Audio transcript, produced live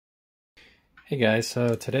Hey guys,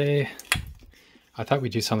 so today I thought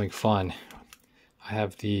we'd do something fun. I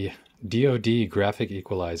have the DOD graphic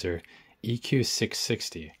equalizer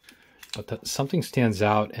EQ660, but something stands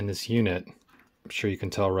out in this unit. I'm sure you can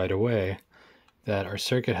tell right away that our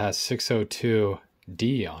circuit has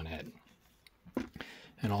 602D on it.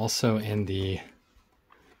 And also in the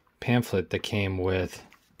pamphlet that came with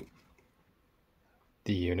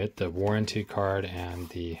the unit, the warranty card and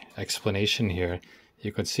the explanation here,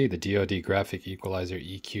 you can see the DOD graphic equalizer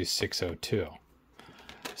EQ602.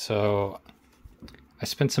 So I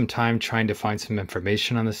spent some time trying to find some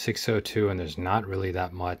information on the 602, and there's not really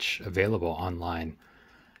that much available online.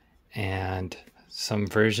 And some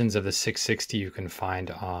versions of the 660 you can find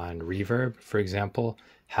on Reverb, for example,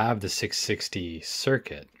 have the 660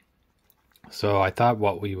 circuit. So I thought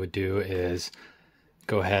what we would do is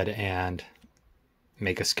go ahead and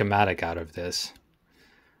make a schematic out of this.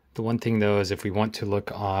 The one thing though is if we want to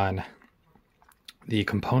look on the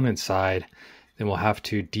component side, then we'll have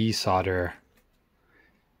to desolder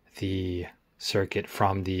the circuit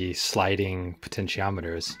from the sliding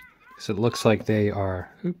potentiometers. So it looks like they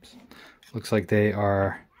are,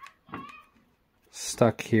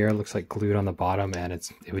 stuck here, looks like glued on the bottom, and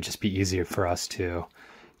it would just be easier for us to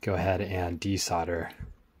go ahead and desolder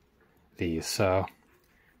these. So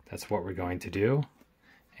that's what we're going to do.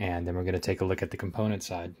 And then we're going to take a look at the component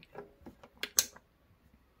side.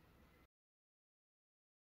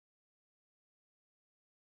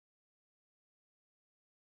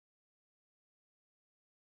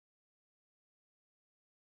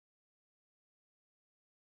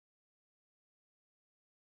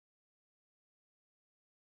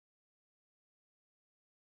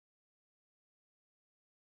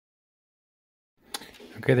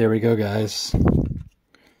 Okay, there we go, guys.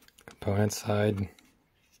 Component side.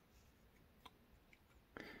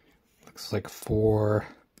 Looks like for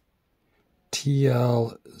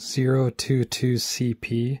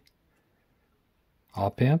TL022CP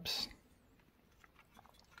op amps.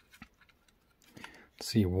 Let's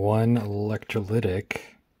see, one electrolytic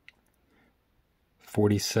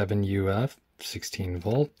 47 UF 16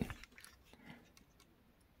 volt.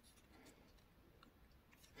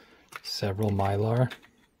 Several Mylar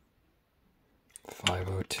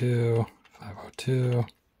 502, 502,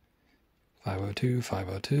 502,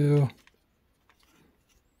 502.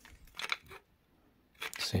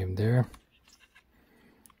 Same there.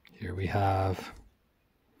 Here we have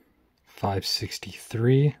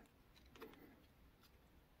 563,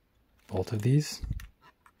 both of these.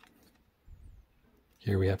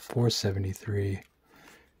 Here we have 473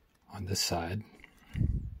 on this side.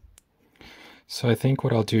 So I think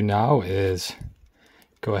what I'll do now is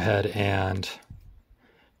go ahead and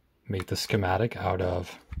make the schematic out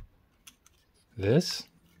of this,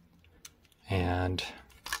 and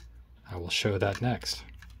I will show that next.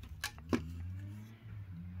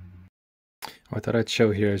 What I thought I'd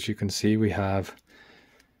show here, as you can see, we have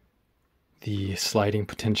the sliding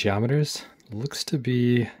potentiometers. Looks to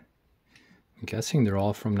be, I'm guessing they're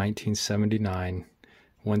all from 1979,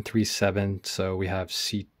 137. So we have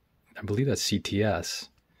I believe that's CTS,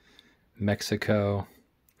 Mexico.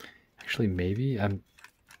 Actually, maybe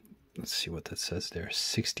let's see what that says there.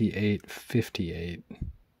 6858.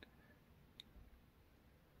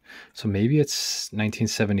 So maybe it's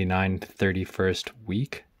 1979 31st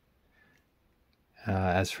week.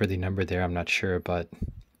 As for the number there, I'm not sure, but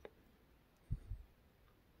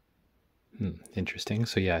interesting.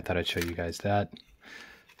 So yeah, I thought I'd show you guys that.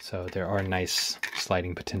 So there are nice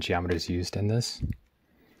sliding potentiometers used in this.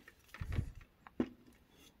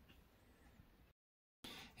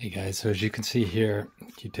 Hey guys, so as you can see here,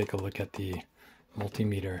 you take a look at the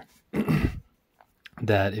multimeter,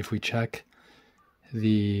 that if we check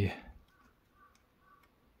the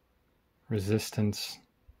resistance,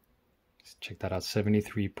 let's check that out,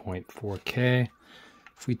 73.4K.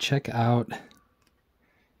 If we check out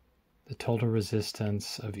the total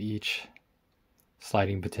resistance of each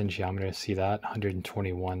sliding potentiometer, see that,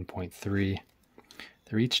 121.3.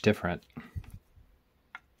 They're each different.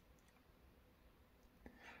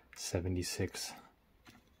 76.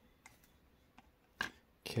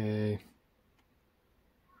 Okay.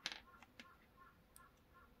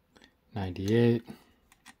 98.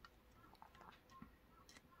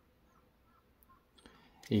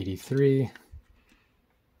 83.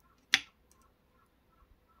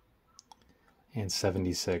 And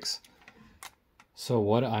 76. So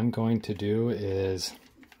what I'm going to do is,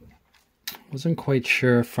 wasn't quite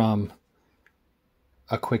sure from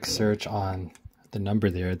a quick search on the number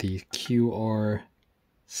there, the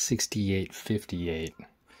QR6858.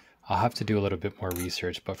 I'll have to do a little bit more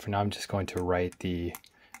research, but for now I'm just going to write the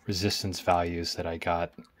resistance values that I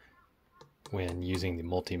got when using the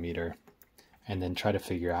multimeter, and then try to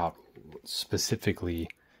figure out specifically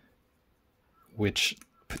which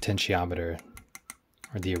potentiometer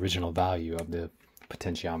or the original value of the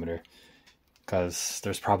potentiometer, because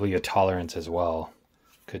there's probably a tolerance as well.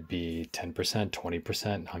 Could be 10%,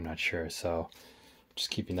 20%, I'm not sure. So just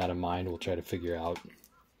keeping that in mind, we'll try to figure out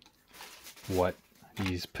what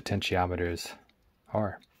these potentiometers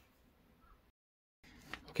are.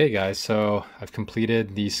 Okay guys, so I've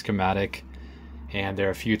completed the schematic and there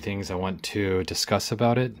are a few things I want to discuss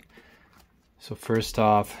about it. So first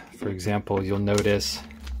off, for example, you'll notice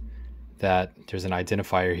that there's an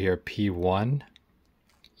identifier here, P1,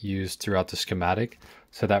 used throughout the schematic.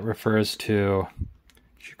 So that refers to,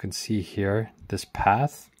 as you can see here, this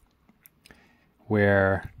path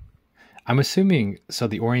where I'm assuming, so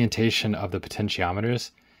the orientation of the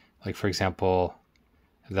potentiometers, like for example,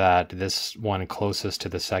 that this one closest to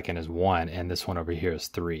the second is 1 and this one over here is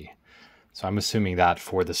 3. So I'm assuming that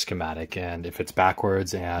for the schematic, and if it's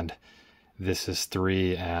backwards and this is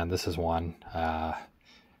 3 and this is 1,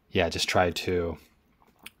 yeah, just try to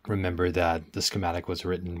remember that the schematic was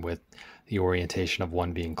written with the orientation of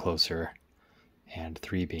 1 being closer and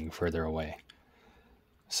 3 being further away.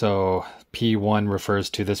 So P1 refers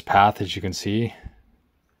to this path, as you can see.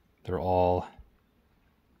 They're all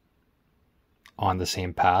on the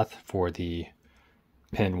same path for the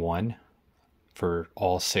pin 1 for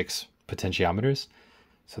all 6 potentiometers.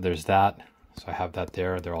 So there's that. So I have that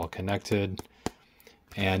there. They're all connected.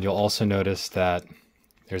 And you'll also notice that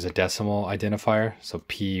there's a decimal identifier. So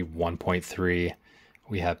P1.3,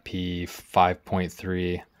 we have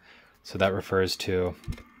P5.3. So that refers to,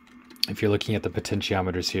 if you're looking at the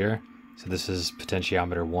potentiometers here, so this is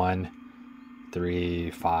potentiometer 1,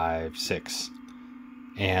 3, 5, 6.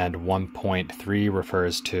 And 1.3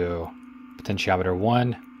 refers to potentiometer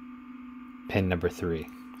 1, pin number 3.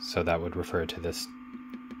 So that would refer to this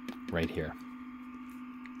right here.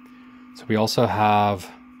 So we also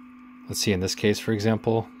have, let's see, in this case, for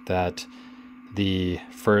example, that the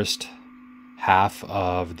first half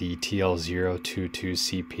of the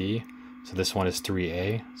TL022CP, so this one is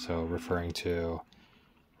 3A, so referring to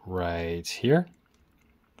right here.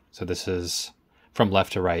 So this is from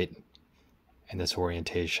left to right. In this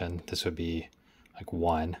orientation, this would be like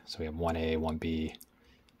 1. So we have 1A, 1B,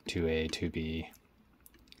 2A, 2B,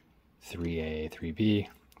 3A, 3B,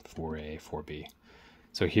 4A, 4B.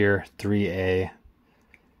 So here, 3A,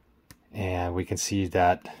 and we can see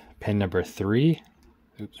that pin number 3,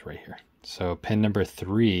 oops, right here. So pin number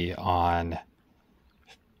 3 on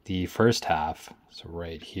the first half, so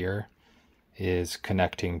right here, is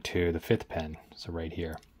connecting to the 5th pin, so right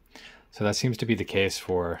here. So that seems to be the case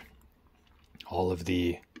for all of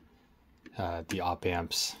the op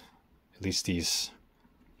amps, at least these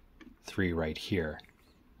 3 right here.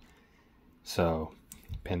 So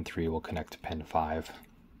pin 3 will connect to pin 5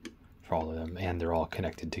 for all of them, and they're all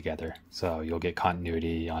connected together. So you'll get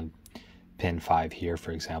continuity on pin 5 here,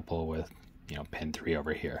 for example, with pin 3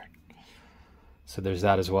 over here. So there's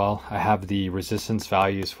that as well. I have the resistance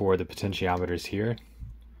values for the potentiometers here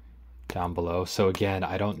down below. So again,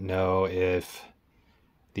 I don't know if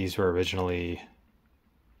these were originally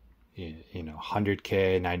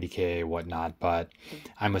 100K, 90K, whatnot, but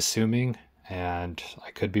I'm assuming, and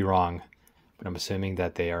I could be wrong, but I'm assuming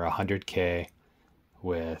that they are 100K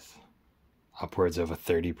with upwards of a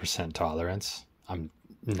 30% tolerance. I'm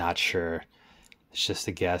not sure. It's just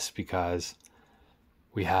a guess because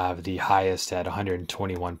we have the highest at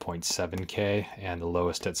 121.7K and the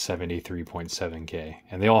lowest at 73.7K.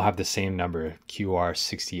 And they all have the same number,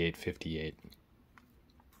 QR6858.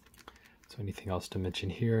 So anything else to mention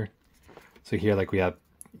here? So here, like, we have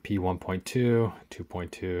P1.2, 2.2,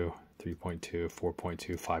 3.2,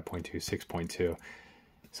 4.2, 5.2, 6.2.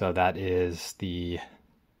 So that is the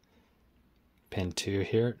pin 2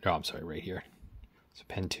 here. No, I'm sorry, right here. So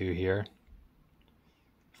pin 2 here.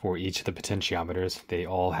 For each of the potentiometers, they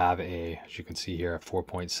all have a, as you can see here, a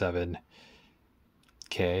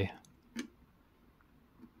 4.7K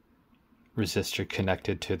resistor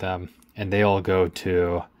connected to them, and they all go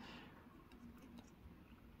to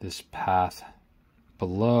this path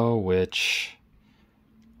below, which,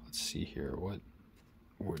 let's see here, where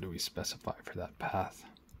do we specify for that path?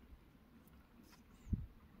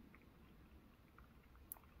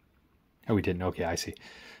 Oh, we didn't. Okay, I see.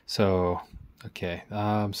 So, okay.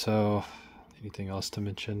 So anything else to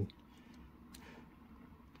mention?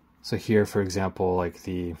 So here, for example, like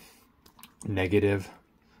the negative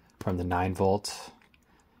from the 9 volts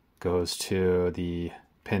goes to the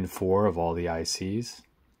pin 4 of all the ICs.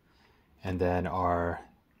 And then our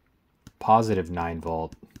positive 9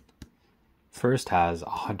 volt first has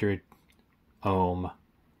 100 ohm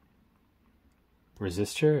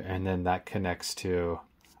resistor, and then that connects to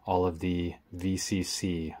all of the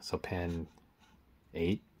VCC, so pin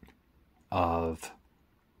 8 of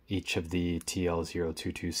each of the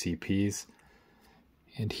TL022CPs.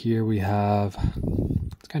 And here we have,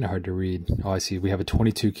 it's kind of hard to read. Oh, I see, we have a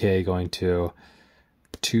 22K going to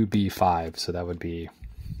 2B5, so that would be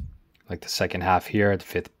like the second half here at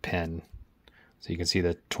the 5th pin. So you can see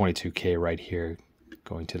the 22K right here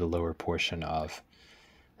going to the lower portion of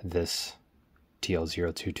this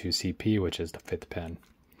TL022CP, which is the 5th pin.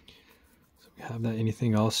 So we have that.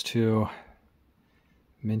 Anything else to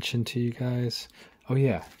mention to you guys? Oh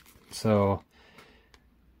yeah, so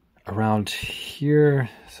around here,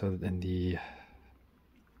 so in the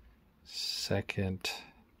second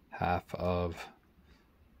half of,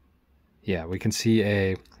 yeah, we can see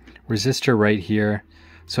a resistor right here.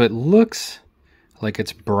 So it looks like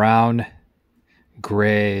it's brown,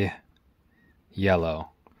 gray, yellow.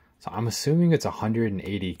 So I'm assuming it's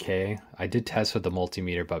 180K. I did test with the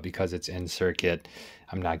multimeter, but because it's in circuit,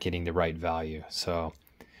 I'm not getting the right value. So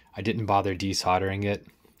I didn't bother desoldering it,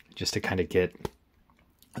 just to kind of get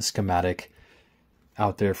a schematic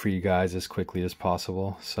out there for you guys as quickly as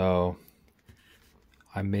possible. So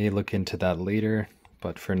I may look into that later,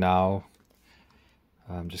 but for now,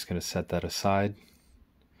 I'm just going to set that aside.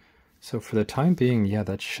 So for the time being, yeah,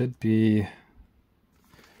 that should be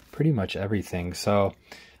pretty much everything. So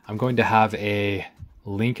I'm going to have a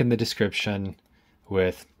link in the description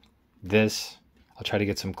with this. I'll try to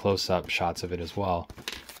get some close-up shots of it as well.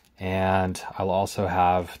 And I'll also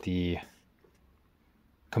have the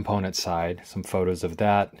component side, some photos of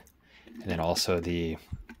that, and then also the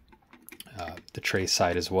trace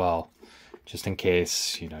side as well, just in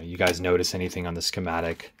case, you know, you guys notice anything on the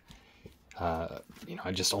schematic. You know,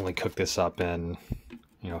 I just only cooked this up in,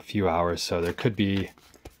 you know, a few hours, so there could be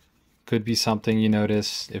something you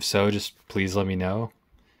notice. If so, just please let me know,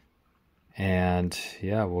 and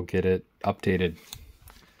yeah, we'll get it updated.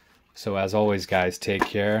 So as always, guys, take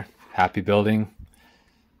care, happy building,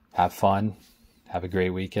 have fun, have a great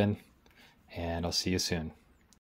weekend, and I'll see you soon.